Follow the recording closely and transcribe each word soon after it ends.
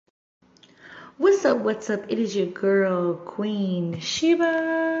What's up? What's up? It is your girl, Queen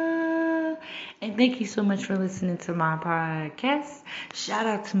Sheba. And thank you so much for listening to my podcast. Shout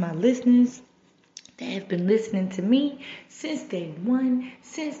out to my listeners that have been listening to me since day one.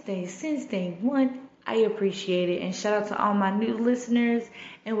 Since day one. I appreciate it. And shout out to all my new listeners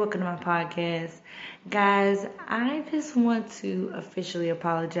and welcome to my podcast. Guys, I just want to officially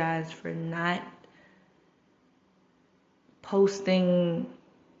apologize for not posting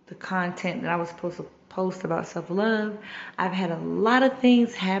the content that I was supposed to post about self-love. I've had a lot of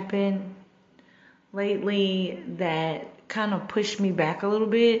things happen lately that kind of pushed me back a little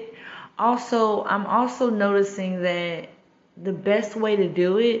bit. Also, I'm also noticing that the best way to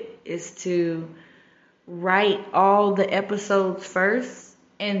do it is to write all the episodes first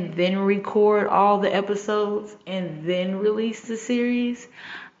and then record all the episodes and then release the series.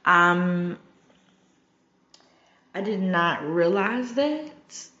 I did not realize that.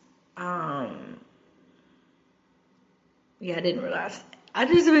 I didn't realize. I've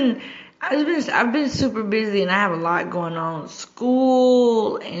been super busy and I have a lot going on.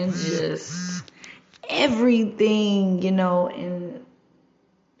 School and just everything, and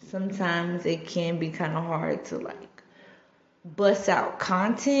sometimes it can be kind of hard to bust out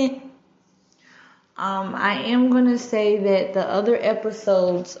content. I am going to say that the other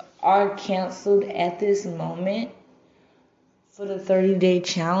episodes are canceled at this moment for the 30-day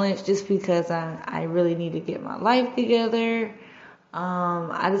challenge just because I really need to get my life together.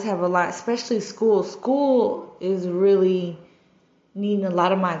 I just have a lot, especially school. School is really needing a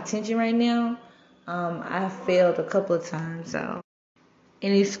lot of my attention right now. I failed a couple of times, so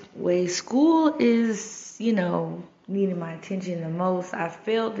anyway, school is, needing my attention the most. I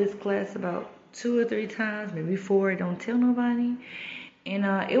failed this class about 2 or 3 times, maybe 4. Don't tell nobody. And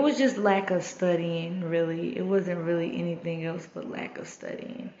it was just lack of studying, really. It wasn't really anything else but lack of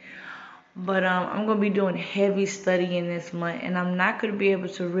studying. But I'm going to be doing heavy studying this month, and I'm not going to be able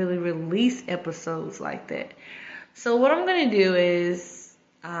to really release episodes like that. So what I'm going to do is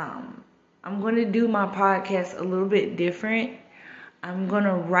I'm going to do my podcast a little bit different. I'm going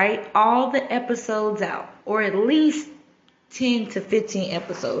to write all the episodes out, or at least 10 to 15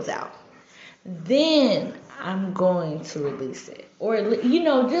 episodes out. Then I'm going to release it. Or,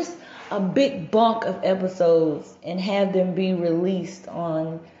 just a big bulk of episodes and have them be released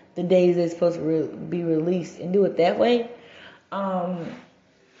on the days they're supposed to be released and do it that way. I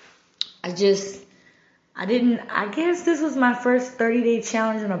guess this was my first 30-day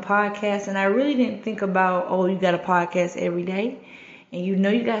challenge on a podcast, and I really didn't think about, you got a podcast every day. And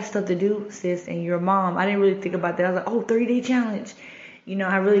you got stuff to do, sis, and you're a mom. I didn't really think about that. I was like, 30-day challenge.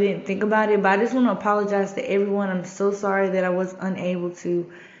 I really didn't think about it, but I just want to apologize to everyone. I'm so sorry that I was unable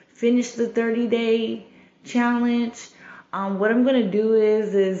to finish the 30-day challenge. What I'm going to do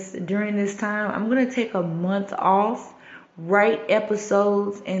is during this time, I'm going to take a month off, write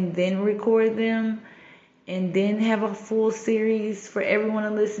episodes, and then record them, and then have a full series for everyone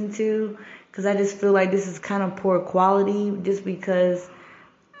to listen to, because I just feel like this is kind of poor quality, just because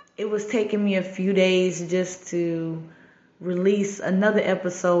it was taking me a few days just to release another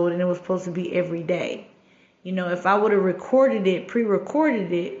episode, and it was supposed to be every day. If I would have pre-recorded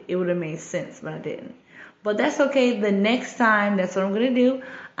it, it would have made sense, but I didn't. But that's okay. The next time, that's what I'm going to do.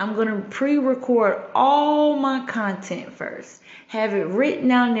 I'm going to pre-record all my content first, have it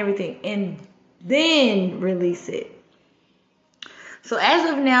written out and everything, and then release it. So as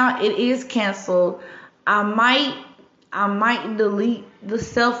of now, it is canceled. I might delete the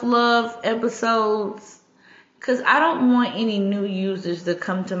self-love episodes, because I don't want any new users to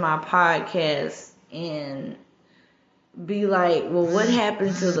come to my podcast and be like, well, what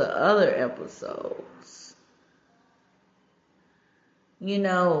happened to the other episodes?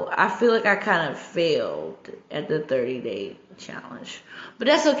 I feel like I kind of failed at the 30-day challenge. But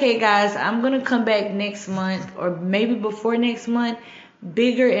that's okay, guys. I'm going to come back next month, or maybe before next month,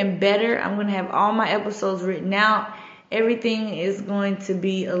 bigger and better. I'm going to have all my episodes written out. Everything is going to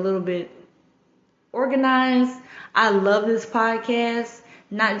be a little bit organized. I love this podcast,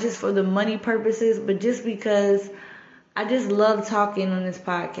 not just for the money purposes, but just because I just love talking on this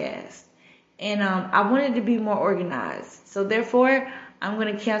podcast. And I wanted to be more organized. So therefore, I'm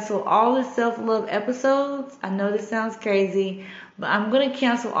going to cancel all the self-love episodes. I know this sounds crazy, but I'm going to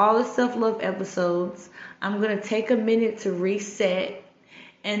cancel all the self-love episodes. I'm going to take a minute to reset,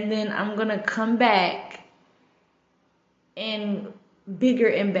 and then I'm going to come back and bigger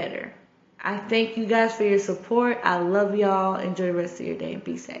and better. I thank you guys for your support. I love y'all. Enjoy the rest of your day and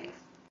be safe.